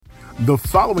The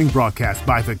following broadcast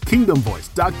by the Kingdom Voice,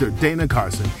 Dr. Dana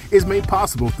Carson, is made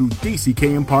possible through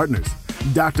DCKM Partners.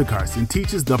 Dr. Carson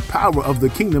teaches the power of the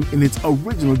kingdom in its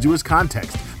original Jewish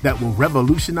context that will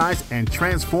revolutionize and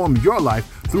transform your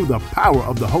life through the power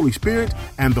of the Holy Spirit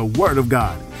and the Word of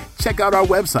God. Check out our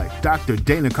website,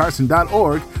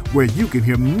 drdanacarson.org, where you can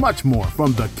hear much more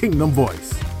from the Kingdom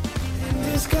Voice. And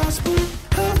this gospel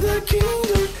of the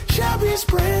kingdom shall be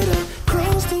spread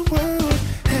across the world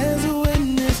as a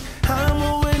witness. I'm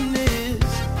a witness.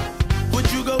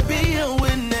 Would you go be a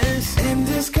witness? And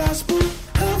this gospel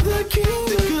of the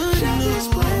kingdom shall be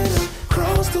spread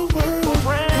across the world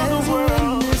as a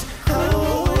witness. I'm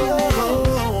a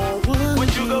witness.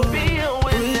 Would you go be a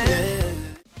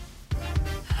witness?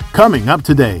 Coming up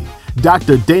today,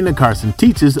 Dr. Dana Carson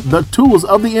teaches the tools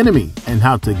of the enemy and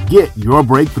how to get your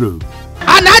breakthrough.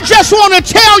 And I just want to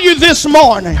tell you this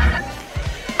morning,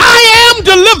 I am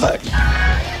delivered.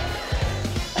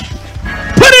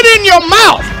 Put it in your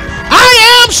mouth.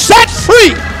 I am set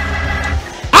free.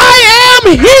 I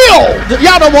am healed.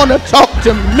 Y'all don't want to talk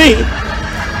to me.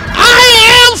 I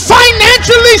am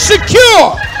financially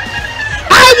secure.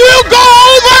 I will go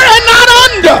over and not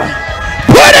under.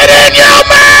 Put it in your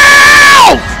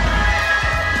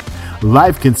mouth.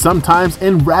 Life can sometimes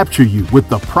enrapture you with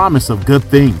the promise of good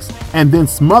things and then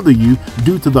smother you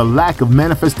due to the lack of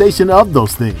manifestation of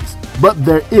those things. But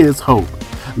there is hope.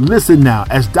 Listen now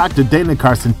as Dr. Dana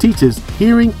Carson teaches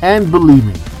hearing and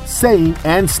believing, saying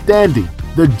and standing,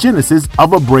 the genesis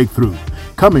of a breakthrough,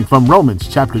 coming from Romans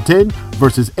chapter 10,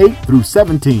 verses 8 through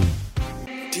 17.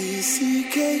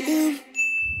 DCKM,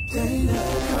 Dana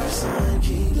Carson,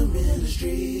 Kingdom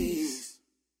Ministries.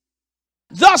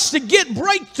 Thus, to get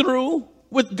breakthrough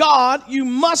with God, you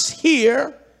must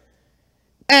hear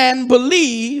and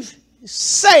believe,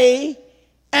 say,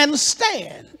 and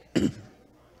stand.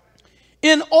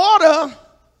 In order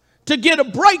to get a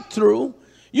breakthrough,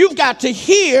 you've got to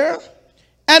hear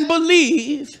and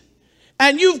believe,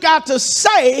 and you've got to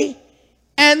say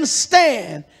and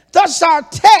stand. Thus, our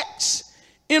text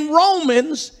in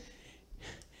Romans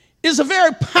is a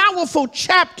very powerful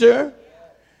chapter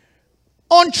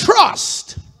on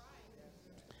trust.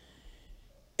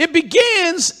 It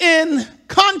begins in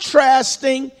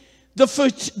contrasting the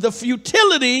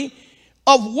futility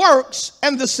of works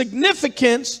and the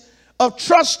significance of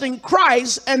trusting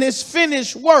Christ and his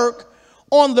finished work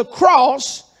on the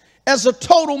cross as a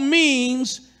total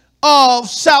means of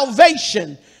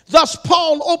salvation. Thus,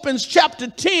 Paul opens chapter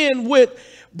 10 with,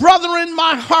 "Brethren,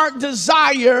 my heart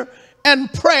desire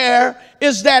and prayer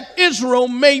is that Israel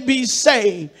may be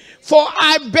saved. For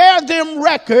I bear them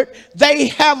record, they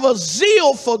have a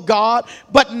zeal for God,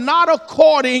 but not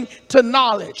according to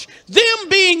knowledge. Them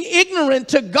being ignorant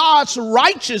to God's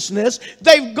righteousness,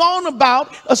 they've gone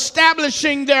about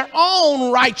establishing their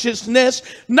own righteousness,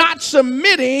 not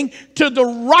submitting to the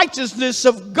righteousness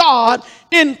of God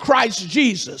in Christ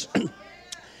Jesus."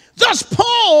 Thus,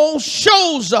 Paul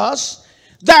shows us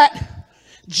that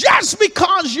just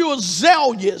because you're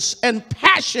zealous and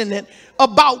passionate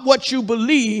about what you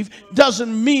believe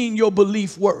doesn't mean your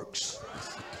belief works.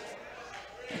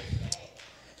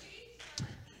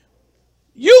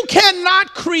 You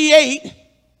cannot create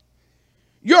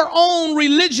your own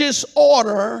religious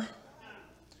order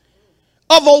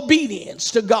of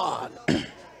obedience to God.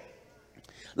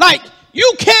 Like,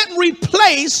 you can't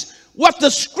replace what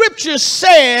the scripture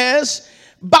says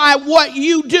by what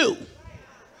you do.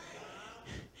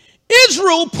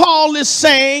 Israel, Paul is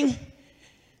saying,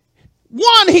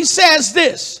 one, he says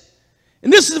this,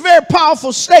 and this is a very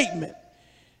powerful statement,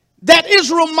 that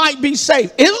Israel might be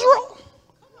saved. Israel?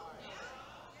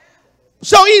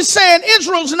 So he's saying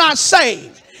Israel's not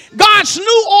saved. God's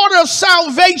new order of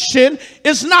salvation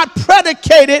is not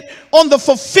predicated on the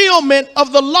fulfillment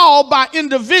of the law by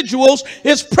individuals.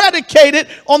 It's predicated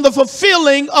on the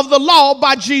fulfilling of the law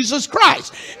by Jesus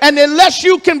Christ. And unless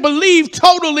you can believe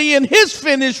totally in his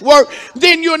finished work,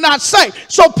 then you're not saved.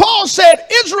 So Paul said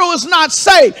Israel is not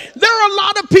saved. There are a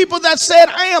lot of people that said,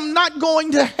 I am not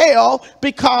going to hell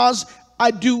because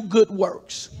I do good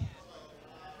works.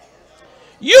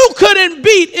 You couldn't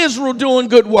beat Israel doing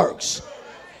good works.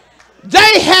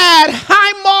 They had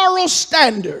high moral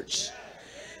standards.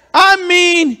 I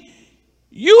mean,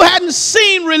 you hadn't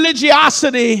seen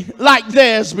religiosity like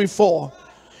theirs before.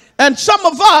 And some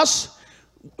of us,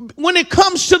 when it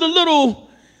comes to the little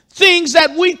things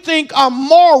that we think are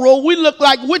moral, we look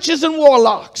like witches and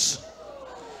warlocks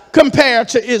compared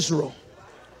to Israel.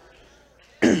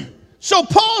 So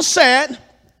Paul said,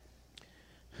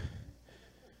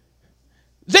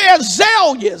 they're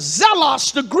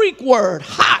zealous, the Greek word,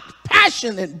 hot,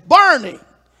 passionate, burning.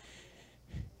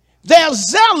 They're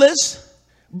zealous,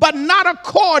 but not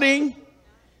according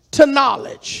to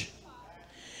knowledge.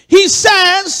 He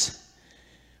says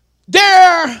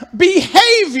their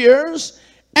behaviors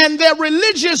and their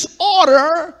religious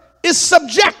order is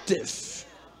subjective.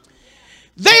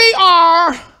 They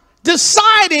are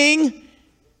deciding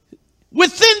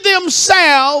within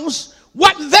themselves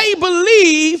what they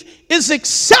believe is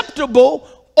acceptable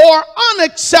or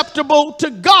unacceptable to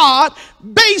God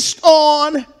based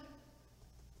on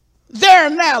their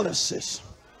analysis,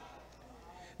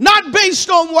 not based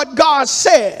on what God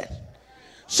said.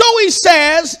 So he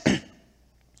says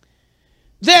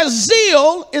their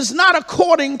zeal is not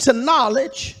according to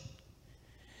knowledge,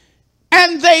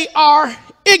 and they are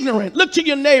ignorant. Look to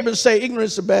your neighbor and say,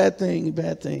 ignorance is a bad thing, a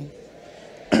bad thing.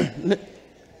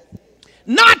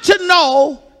 Not to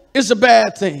know is a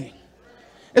bad thing.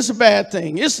 It's a bad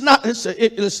thing. It's not. It's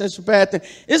a bad thing.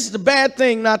 It's the bad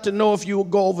thing not to know if you will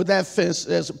go over that fence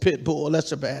as a pit bull.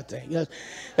 That's a bad thing.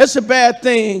 It's a bad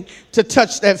thing to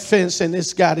touch that fence and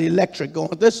it's got electric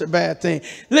going. That's a bad thing.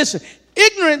 Listen,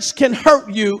 ignorance can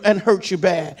hurt you and hurt you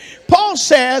bad. Paul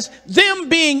says, them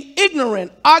being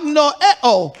ignorant,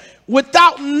 agnoeo,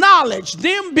 without knowledge,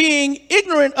 them being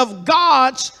ignorant of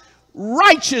God's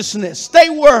righteousness. They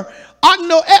were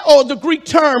agnoeo, the Greek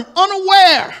term,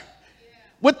 unaware,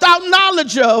 without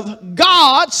knowledge of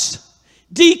God's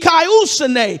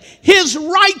dikaiosune, his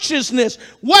righteousness,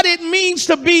 what it means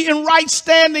to be in right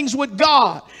standings with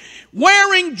God,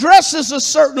 wearing dresses a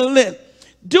certain length,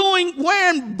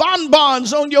 wearing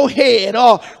bonbons on your head,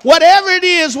 or whatever it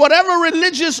is, whatever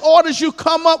religious orders you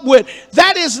come up with.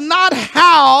 That is not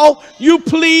how you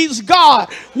please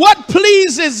God. What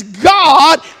pleases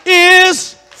God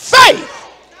is faith.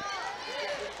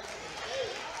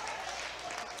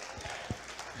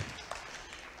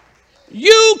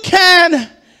 You can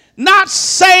not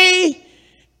say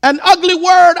an ugly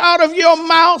word out of your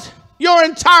mouth your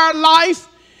entire life.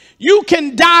 You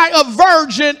can die a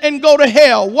virgin and go to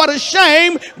hell. What a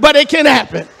shame, but it can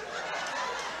happen.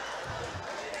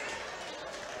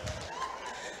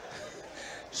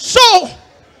 So,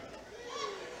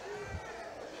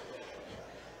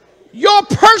 your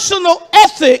personal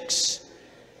ethics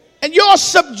and your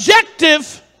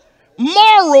subjective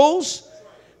morals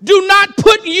do not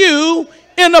put you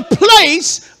in a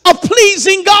place of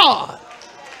pleasing God.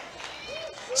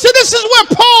 So this is where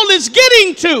Paul is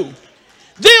getting to.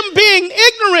 Them being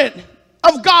ignorant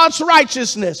of God's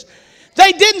righteousness.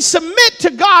 They didn't submit to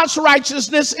God's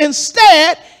righteousness.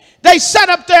 Instead, they set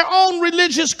up their own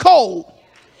religious code.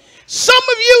 Some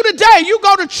of you today, you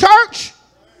go to church,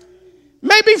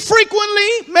 maybe frequently,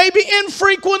 maybe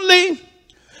infrequently,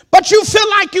 but you feel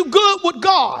like you're good with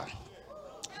God.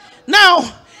 Now,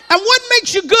 and what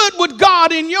makes you good with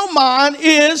God in your mind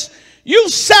is you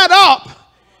set up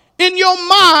in your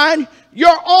mind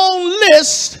your own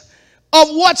list of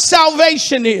what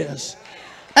salvation is.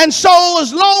 And so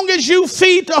as long as you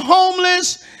feed the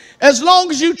homeless, as long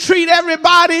as you treat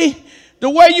everybody the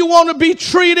way you want to be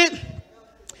treated,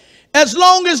 as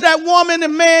long as that woman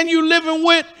and man you living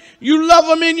with, you love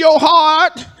them in your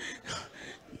heart,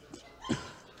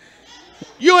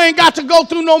 you ain't got to go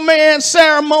through no man's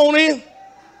ceremony.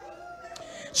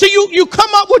 So you come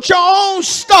up with your own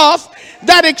stuff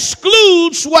that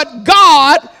excludes what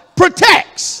God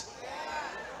protects.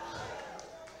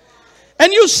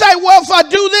 And you say, well, if I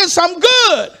do this, I'm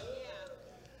good.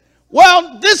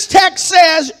 Well, this text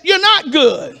says you're not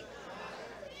good.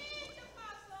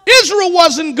 Israel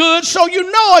wasn't good, so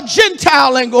you know a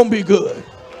Gentile ain't going to be good.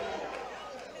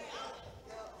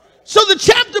 So the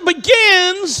chapter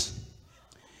begins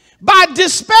by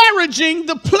disparaging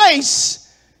the place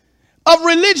of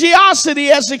religiosity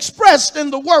as expressed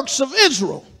in the works of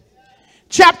Israel.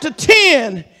 Chapter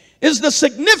 10 is the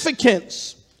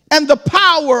significance and the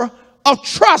power of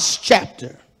trust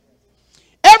chapter.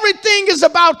 Everything is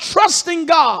about trusting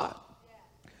God.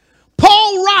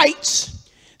 Paul writes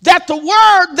that the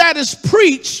word that is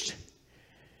preached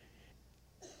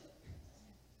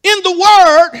in the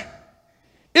word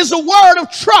is a word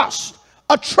of trust,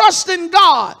 a trust in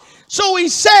God. So he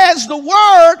says the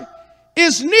word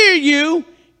is near you,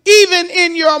 even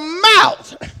in your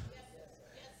mouth.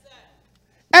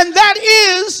 And that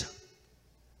is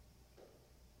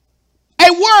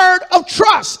a word of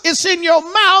trust. It's in your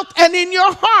mouth and in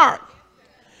your heart.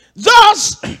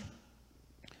 Thus,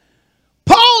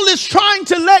 Paul is trying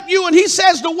to let you, and he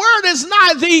says the word is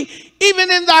nigh thee, even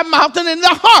in thy mouth and in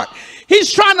thy heart.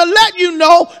 He's trying to let you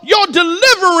know your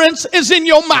deliverance is in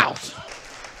your mouth.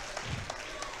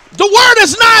 The word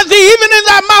is nigh thee, even in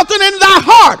thy mouth and in thy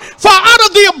heart. For out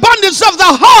of the abundance of the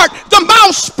heart, the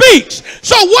mouth speaks.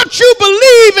 So what you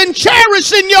believe and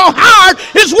cherish in your heart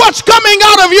is what's coming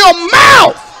out of your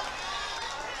mouth.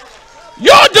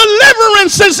 Your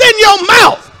deliverance is in your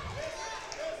mouth.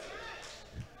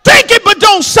 Think it, but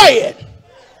don't say it.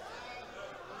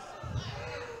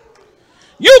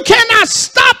 You cannot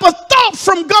stop a thought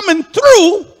from coming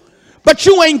through, but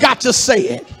you ain't got to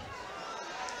say it.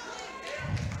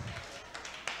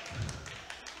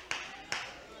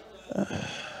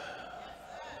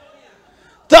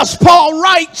 Thus Paul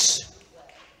writes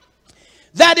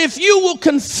that if you will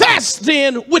confess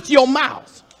then with your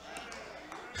mouth.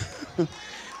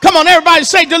 Come on, everybody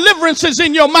say deliverance is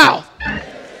in your mouth.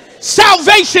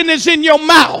 Salvation is in your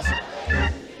mouth.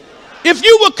 If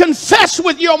you will confess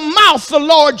with your mouth the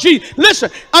Lord Jesus. Listen,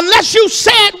 unless you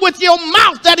say it with your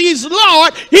mouth that he's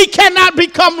Lord, he cannot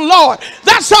become Lord.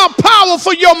 That's how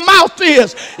powerful your mouth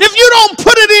is. If you don't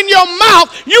put it in your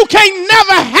mouth, you can't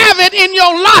never have it in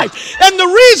your life. And the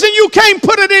reason you can't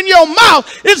put it in your mouth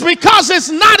is because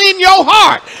it's not in your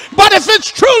heart. But if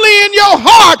it's truly in your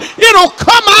heart, it'll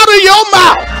come out of your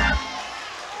mouth.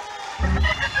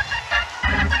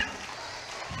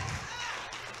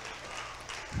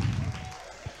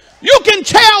 You can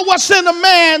tell what's in a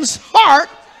man's heart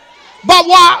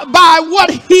by what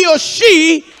he or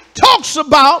she talks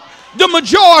about the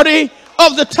majority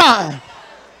of the time.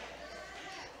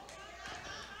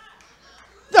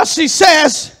 Thus he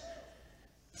says,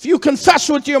 if you confess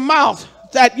with your mouth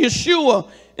that Yeshua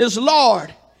is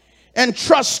Lord and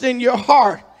trust in your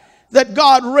heart that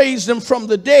God raised him from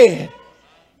the dead,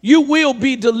 you will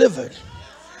be delivered.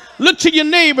 Look to your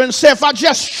neighbor and say, if I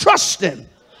just trust him,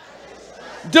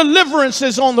 deliverance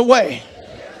is on the way.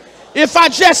 If I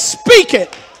just speak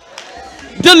it,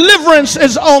 deliverance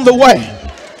is on the way.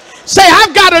 Say,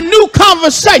 I've got a new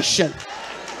conversation.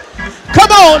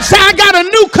 Come on, say, I got a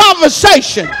new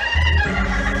conversation.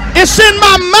 It's in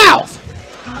my mouth.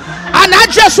 And I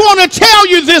just want to tell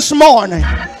you this morning,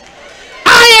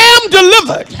 I am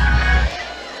delivered.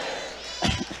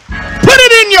 Put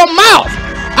it in your mouth.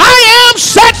 I am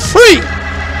set free.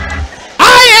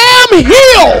 I am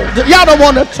healed. Y'all don't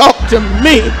want to talk to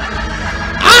me.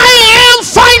 I am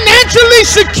financially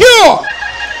secure.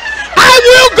 I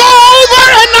will go over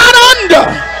and not under.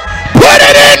 Put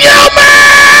it in your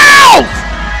mouth.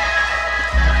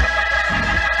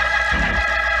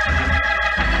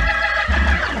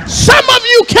 Some of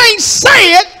you can't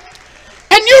say it,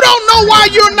 and you don't know why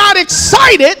you're not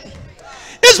excited.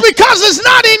 It's because it's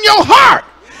not in your heart.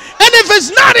 And if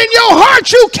it's not in your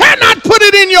heart, you cannot put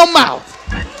it in your mouth.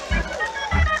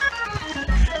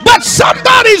 But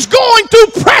somebody's going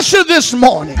through pressure this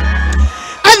morning,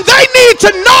 and they need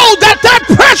to know that that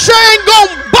pressure ain't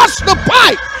gonna bust the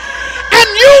pipe. And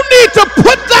you need to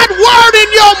put that word in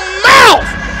your mouth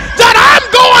that I'm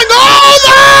going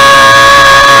over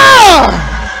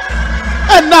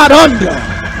and not under.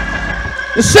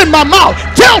 It's in my mouth.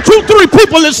 Tell 2, 3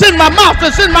 people it's in my mouth.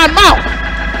 It's in my mouth.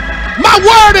 My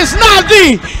word is not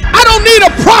thee. I don't need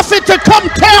a prophet to come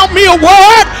tell me a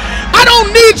word. I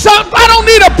don't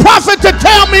need a prophet to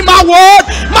tell me my word.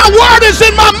 My word is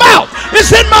in my mouth.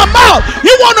 It's in my mouth.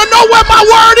 You want to know where my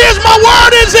word is? My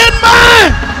word is in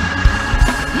mine.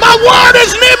 My word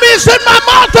is near me. It's in my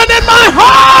mouth and in my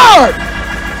heart.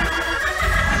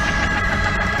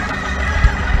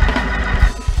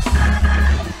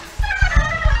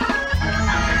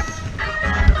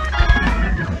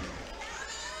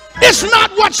 It's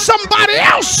not what somebody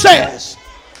else says.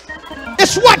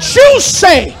 It's what you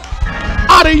say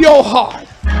out of your heart.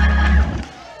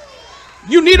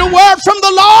 You need a word from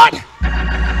the Lord?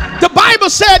 The Bible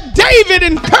said David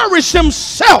encouraged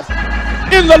himself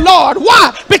in the Lord.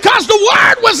 Why? Because the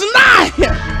word was nigh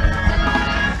him,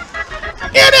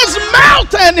 in his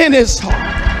mouth and in his heart.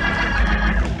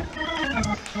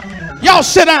 Y'all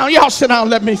sit down. Y'all sit down.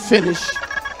 Let me finish.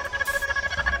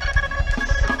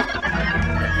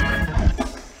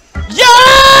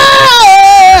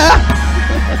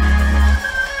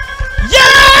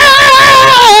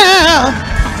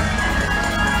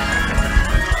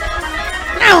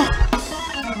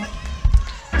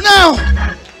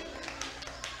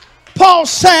 Paul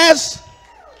says,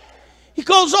 he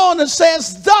goes on and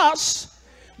says, thus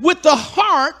with the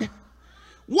heart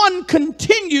one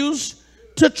continues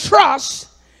to trust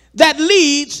that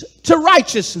leads to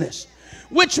righteousness,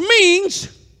 which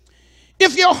means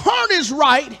if your heart is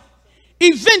right,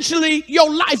 eventually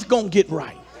your life gonna get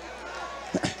right.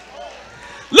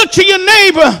 Look to your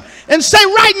neighbor and say,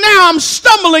 right now I'm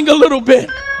stumbling a little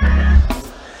bit.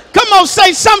 Come on,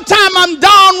 say, sometime I'm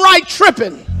downright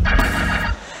tripping.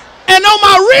 And on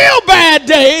my real bad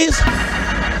days,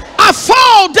 I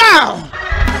fall down.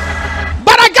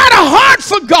 But I got a heart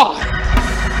for God.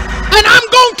 And I'm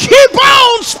going to keep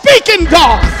on speaking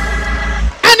God.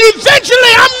 And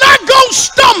eventually I'm not going to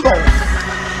stumble.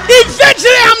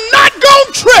 Eventually I'm not going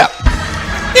to trip.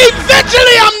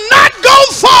 Eventually I'm not going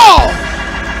to fall.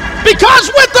 Because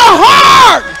with the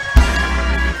heart,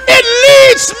 it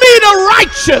leads me to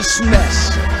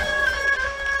righteousness.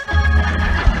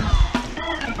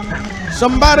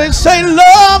 Somebody say,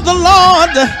 love the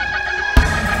Lord.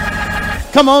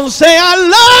 Come on, say, I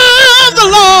love the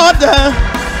Lord.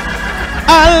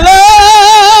 I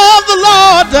love the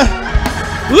Lord.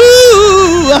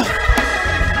 Ooh.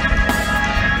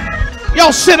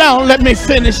 Y'all sit down, let me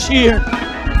finish here.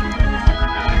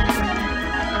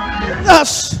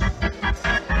 Thus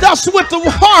with the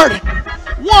heart,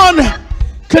 one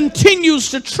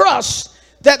continues to trust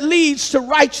that leads to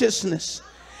righteousness.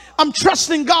 I'm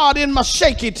trusting God in my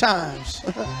shaky times.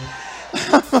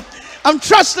 I'm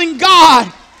trusting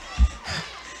God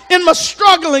in my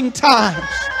struggling times.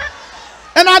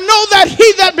 And I know that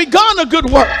he that begun a good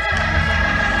work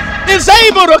is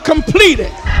able to complete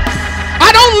it.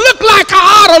 I don't look like I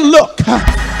ought to look.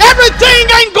 Everything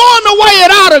ain't going the way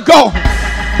it ought to go.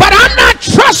 But I'm not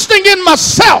trusting in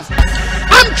myself.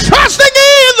 I'm trusting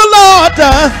in the Lord.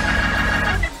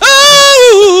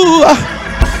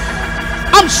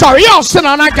 I'm sorry, y'all sit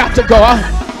down. I got to go.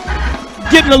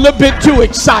 I'm getting a little bit too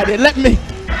excited. Let me.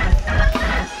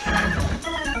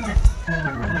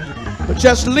 But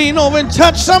just lean over and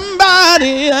touch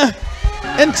somebody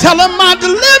and tell them my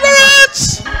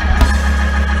deliverance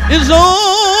is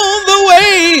on the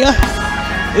way.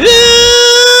 Ooh,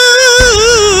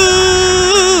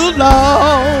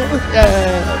 Lord.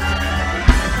 Yeah.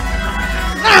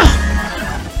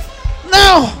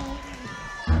 Now,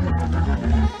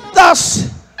 thus,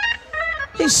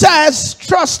 he says,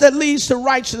 trust that leads to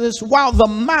righteousness while the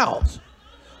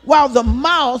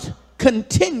mouth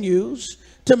continues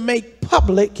to make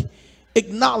public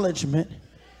acknowledgement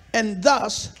and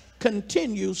thus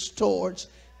continues towards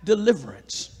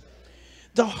deliverance.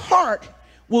 The heart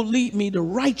will lead me to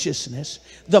righteousness.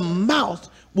 The mouth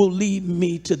will lead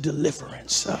me to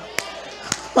deliverance.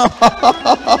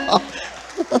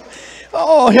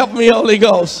 Oh, help me, Holy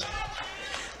Ghost.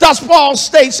 Thus Paul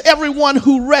states, everyone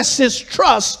who rests his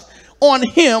trust on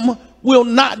him will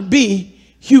not be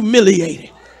humiliated.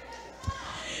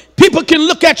 People can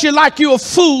look at you like you're a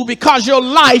fool because your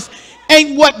life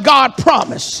ain't what God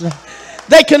promised.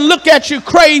 They can look at you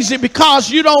crazy because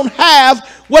you don't have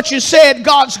what you said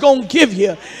God's going to give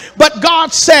you. But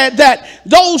God said that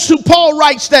Paul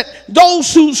writes that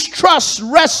those whose trust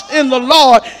rest in the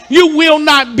Lord, you will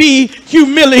not be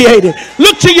humiliated.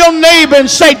 Look to your neighbor and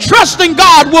say, trusting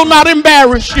God will not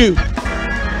embarrass you.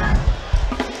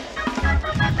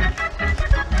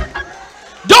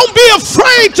 Don't be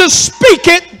afraid to speak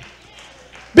it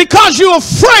because you're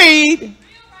afraid.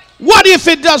 What if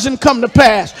it doesn't come to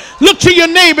pass? Look to your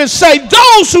neighbor and say,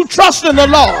 those who trust in the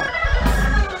Lord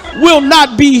will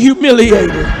not be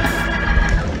humiliated.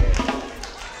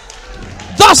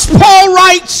 Thus Paul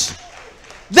writes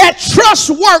that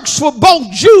trust works for both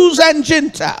Jews and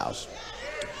Gentiles.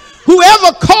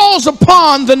 Whoever calls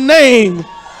upon the name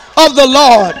of the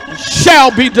Lord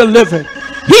shall be delivered.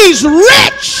 He's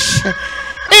rich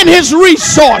in his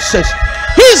resources.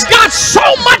 He's got so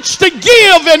much to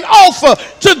give and offer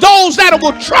to those that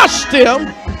will trust him.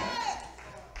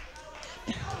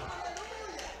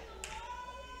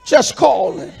 Just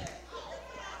call him.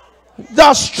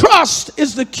 Thus, trust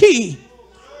is the key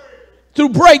through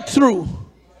breakthrough,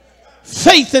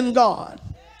 faith in God.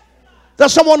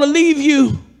 Thus, I want to leave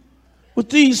you with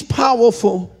these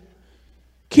powerful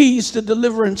keys to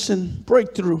deliverance and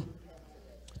breakthrough,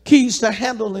 keys to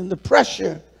handling the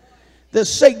pressure that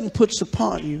Satan puts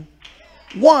upon you.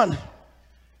 One,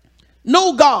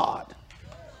 know God.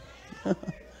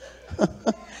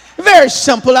 Very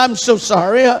simple. I'm so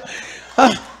sorry.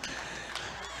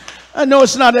 I know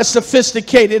it's not as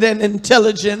sophisticated and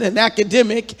intelligent and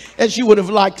academic as you would have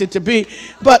liked it to be,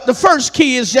 but the first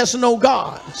key is just know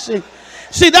God. See,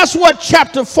 that's what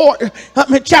chapter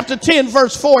 10,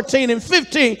 verse 14 and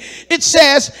 15, it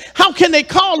says, how can they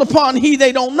call upon he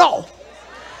they don't know?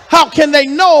 How can they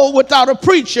know without a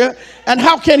preacher? And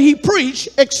how can he preach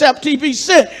except he be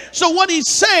sent? So what he's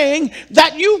saying,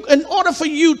 that in order for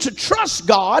you to trust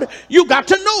God, you got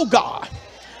to know God.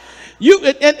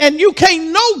 And you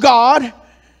can't know God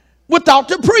without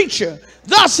the preacher.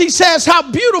 Thus he says,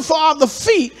 how beautiful are the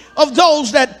feet of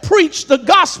those that preach the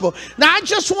gospel. Now I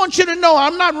just want you to know,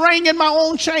 I'm not ringing my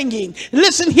own changing.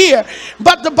 Listen here.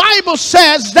 But the Bible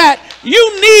says that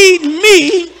you need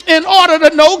me in order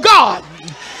to know God.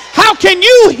 How can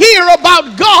you hear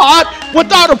about God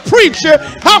without a preacher?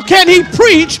 How can he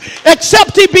preach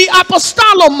except he be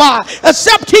apostolomai,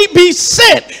 except he be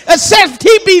sent, except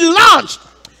he be launched?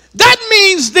 That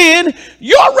means then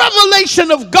your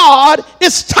revelation of God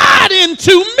is tied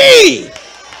into me.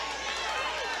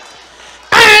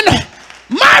 And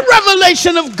my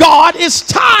revelation of God is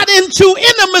tied into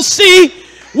intimacy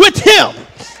with him.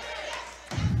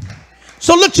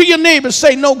 So look to your neighbor and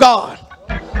say, no God.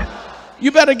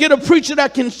 You better get a preacher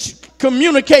that can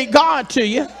communicate God to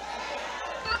you.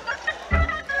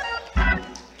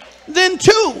 Then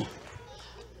 2,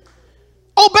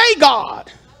 obey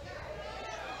God.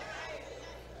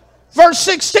 Verse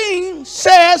 16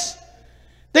 says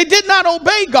they did not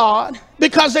obey God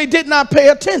because they did not pay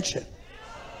attention.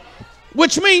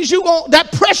 Which means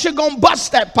that pressure gonna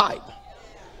bust that pipe.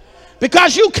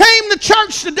 Because you came to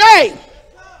church today.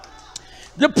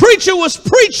 The preacher was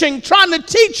preaching, trying to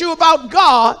teach you about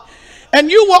God,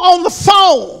 and you were on the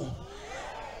phone,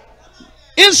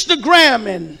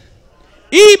 Instagramming,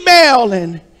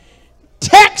 emailing,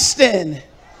 texting,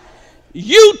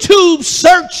 YouTube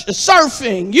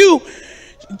surfing, you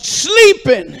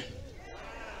sleeping.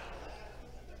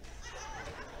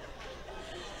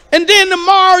 And then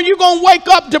tomorrow you're going to wake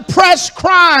up depressed,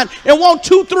 crying, and want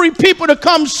 2-3 people to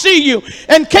come see you.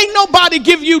 And can't nobody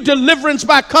give you deliverance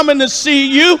by coming to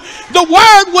see you. The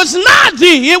word was not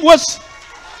thee. It was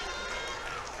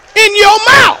in your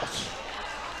mouth.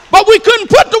 But we couldn't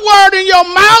put the word in your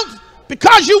mouth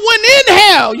because you wouldn't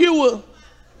inhale. You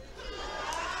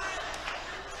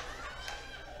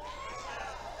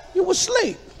were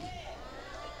asleep.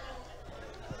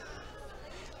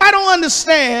 I don't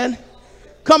understand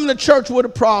coming to church with a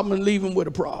problem and leaving with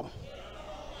a problem.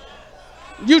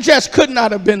 You just could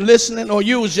not have been listening, or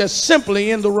you was just simply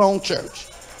in the wrong church.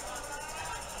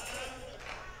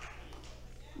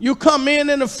 You come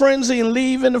in a frenzy and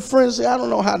leave in a frenzy. I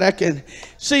don't know how that can.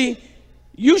 See,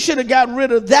 you should have got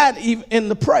rid of that in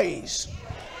the praise.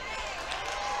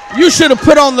 You should have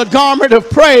put on the garment of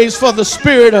praise for the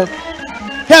spirit of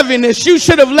heaviness. You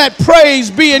should have let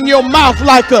praise be in your mouth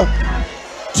like a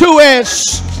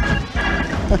two-edged.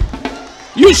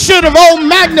 You should have, oh,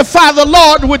 magnify the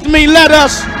Lord with me. Let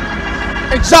us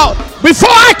exalt. Before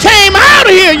I came out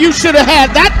of here, you should have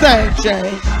had that thing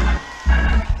changed.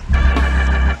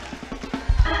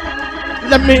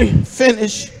 Let me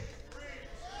finish.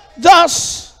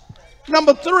 Thus,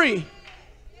 number 3,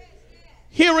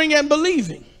 hearing and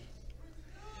believing.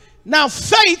 Now,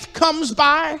 faith comes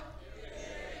by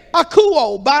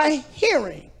akuo, by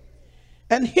hearing,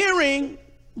 and hearing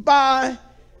by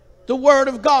the word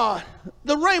of God,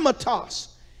 the rhematos,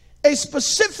 a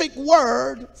specific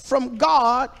word from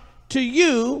God to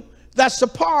you that's a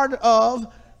part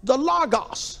of the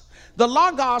logos. The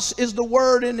logos is the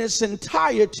word in its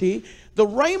entirety. The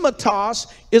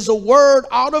rhematos is a word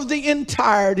out of the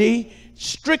entirety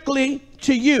strictly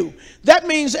to you. That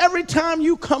means every time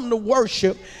you come to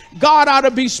worship, God ought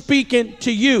to be speaking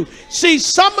to you. See,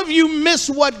 some of you miss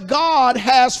what God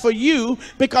has for you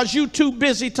because you're too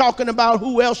busy talking about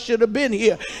who else should have been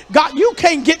here. God, you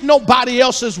can't get nobody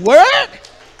else's word.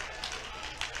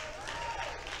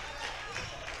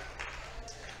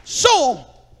 So,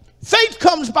 faith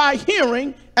comes by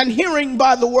hearing, and hearing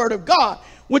by the word of God,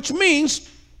 which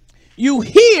means you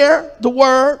hear the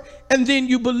word and then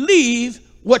you believe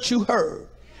what you heard.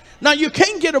 Now, you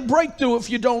can't get a breakthrough if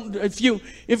you don't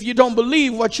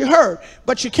believe what you heard.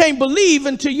 But you can't believe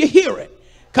until you hear it,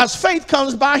 because faith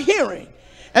comes by hearing,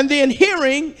 and then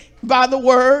hearing by the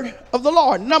word of the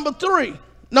Lord. Number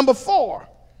 4,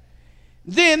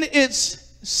 then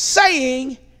it's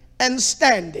saying and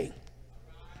standing.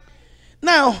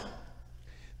 Now,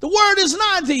 the word is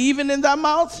nigh thee, even in thy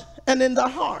mouth and in thy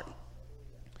heart.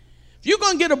 If you're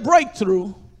going to get a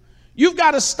breakthrough, you've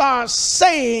got to start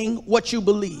saying what you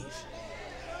believe.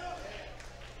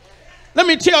 Let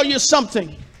me tell you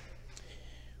something.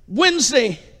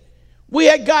 Wednesday, we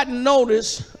had gotten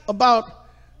notice about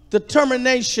the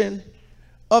termination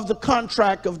of the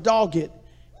contract of Doggett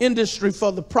Industry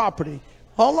for the property.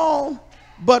 Hold on.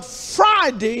 But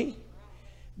Friday,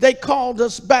 they called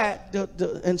us back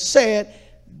and said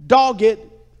Doggett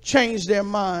changed their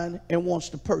mind and wants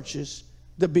to purchase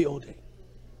the building.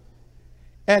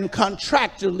 And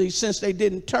contractually, since they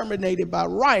didn't terminate it by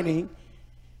writing,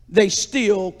 they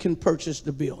still can purchase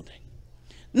the building.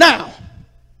 Now,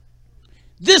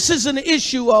 this is an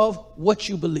issue of what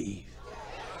you believe.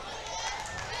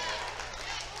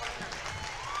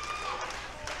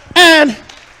 And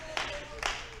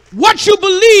what you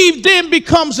believe then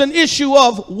becomes an issue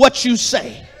of what you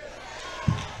say.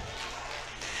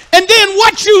 And then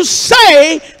what you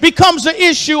say becomes an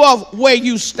issue of where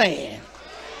you stand.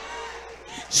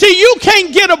 See, you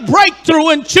can't get a breakthrough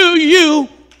until you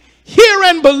hear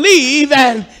and believe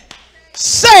and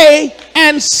say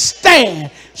and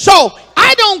stand. So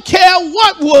I don't care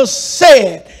what was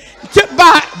said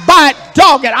by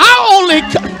dogged.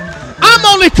 I'm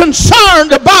only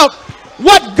concerned about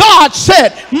what God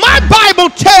said. My Bible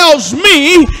tells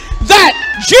me that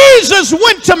Jesus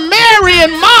went to Mary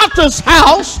and Martha's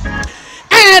house,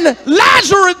 and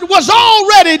Lazarus was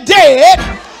already dead.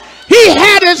 He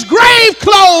had his grave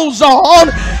clothes on.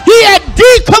 He had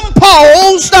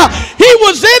decomposed. He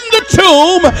was in the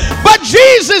tomb. But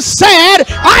Jesus said,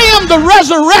 I am the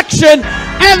resurrection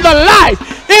and the life.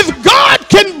 If God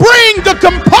can bring the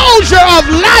composure of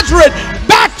Lazarus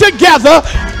back together,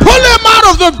 pull him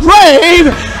out of the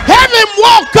grave, have him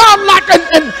walk out like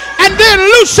and then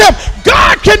loose him,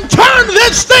 God can turn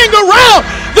this thing around.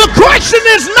 The question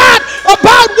is not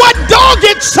about what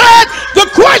Doggett said. The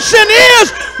question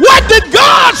is, what did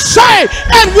God say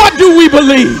and what do we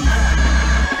believe?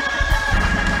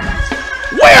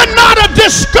 We're not a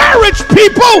discouraged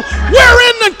people. We're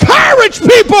an encouraged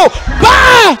people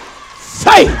by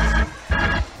faith.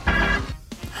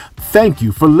 Thank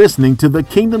you for listening to the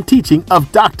Kingdom Teaching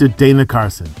of Dr. Dana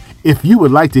Carson. If you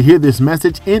would like to hear this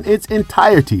message in its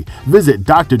entirety, visit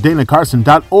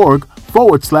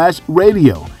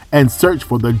drdanacarson.org/radio and search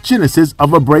for the Genesis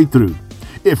of a Breakthrough.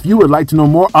 If you would like to know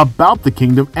more about the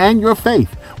kingdom and your faith,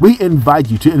 we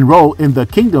invite you to enroll in the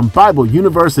Kingdom Bible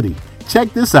University.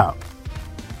 Check this out.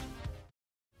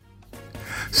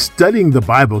 Studying the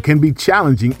Bible can be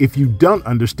challenging if you don't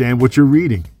understand what you're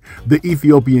reading. The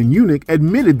Ethiopian eunuch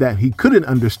admitted that he couldn't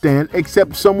understand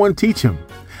except someone teach him.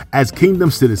 As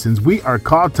kingdom citizens, we are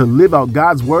called to live out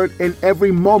God's word in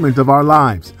every moment of our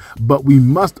lives, but we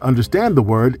must understand the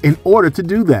word in order to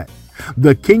do that.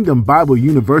 The Kingdom Bible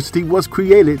University was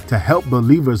created to help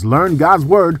believers learn God's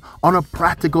word on a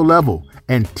practical level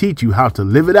and teach you how to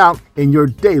live it out in your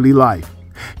daily life.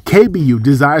 KBU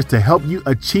desires to help you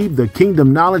achieve the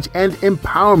kingdom knowledge and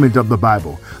empowerment of the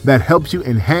Bible that helps you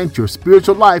enhance your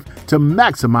spiritual life to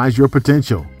maximize your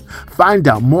potential. Find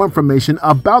out more information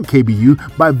about KBU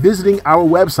by visiting our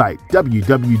website,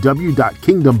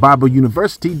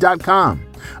 www.kingdombibleuniversity.com.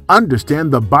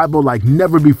 Understand the Bible like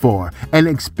never before and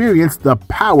experience the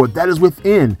power that is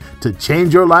within to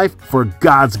change your life for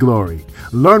God's glory.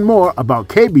 Learn more about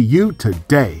KBU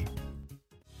today.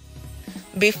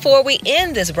 Before we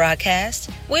end this broadcast,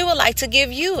 we would like to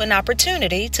give you an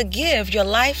opportunity to give your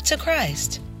life to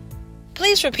Christ.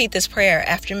 Please repeat this prayer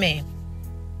after me.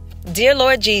 Dear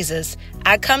Lord Jesus,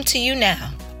 I come to you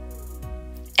now,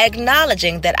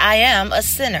 acknowledging that I am a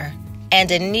sinner and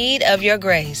in need of your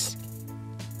grace.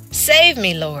 Save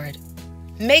me, Lord.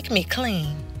 Make me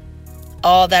clean.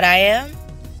 All that I am,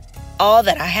 all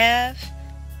that I have,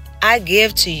 I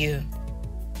give to you.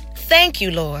 Thank you,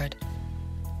 Lord,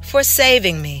 for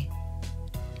saving me.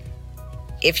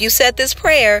 If you said this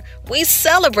prayer, we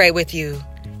celebrate with you.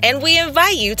 And we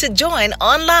invite you to join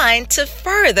online to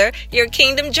further your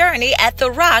kingdom journey at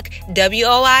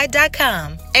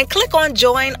therockWOI.com and click on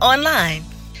Join Online.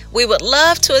 We would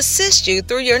love to assist you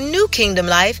through your new kingdom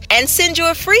life and send you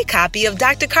a free copy of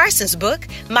Dr. Carson's book,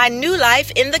 My New Life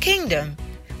in the Kingdom.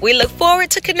 We look forward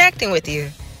to connecting with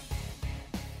you.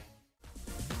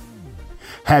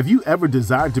 Have you ever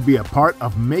desired to be a part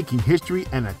of making history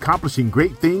and accomplishing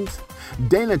great things?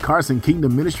 Dana Carson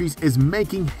Kingdom Ministries is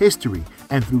making history,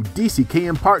 and through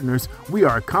DCKM partners, we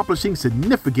are accomplishing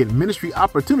significant ministry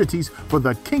opportunities for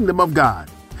the kingdom of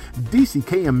God.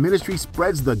 DCKM Ministry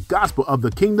spreads the gospel of the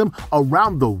kingdom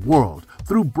around the world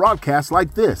through broadcasts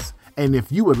like this. And if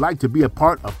you would like to be a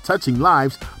part of touching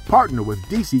lives, partner with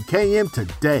DCKM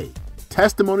today.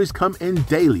 Testimonies come in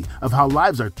daily of how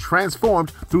lives are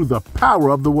transformed through the power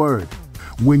of the word.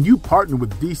 When you partner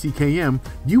with DCKM,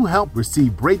 you help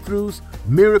receive breakthroughs,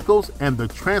 miracles, and the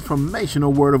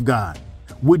transformational word of God.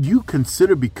 Would you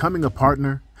consider becoming a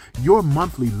partner? Your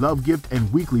monthly love gift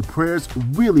and weekly prayers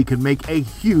really can make a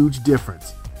huge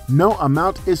difference. No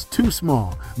amount is too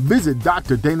small. Visit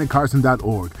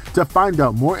drdanacarson.org to find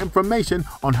out more information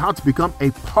on how to become a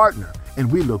partner,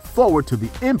 and we look forward to the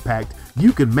impact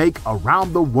you can make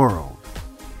around the world.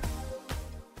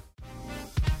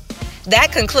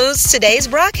 That concludes today's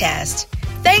broadcast.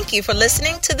 Thank you for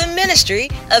listening to the ministry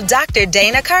of Dr.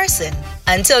 Dana Carson.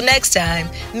 Until next time,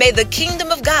 may the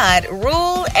kingdom of God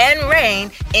rule and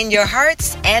reign in your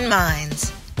hearts and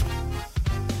minds.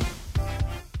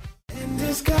 In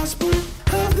this gospel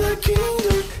of the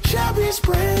kingdom shall be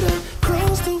spread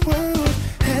across the world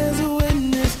as a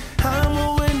witness. I'm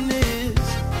a witness.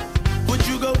 Would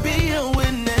you go be a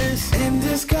witness? And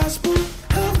this gospel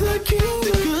of the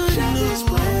kingdom shall be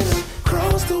spread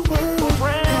across the world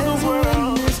as a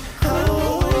witness. I'm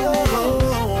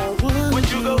a witness.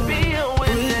 Would you go be a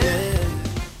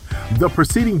witness? The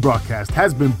preceding broadcast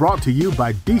has been brought to you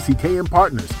by DCKM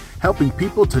Partners, helping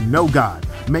people to know God,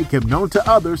 make Him known to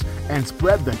others, and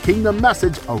spread the kingdom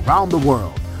message around the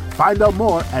world. Find out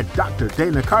more at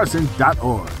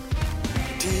drdanacarson.org.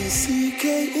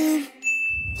 DCKM,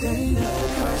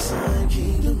 Dana Carson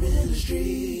Kingdom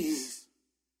Ministries.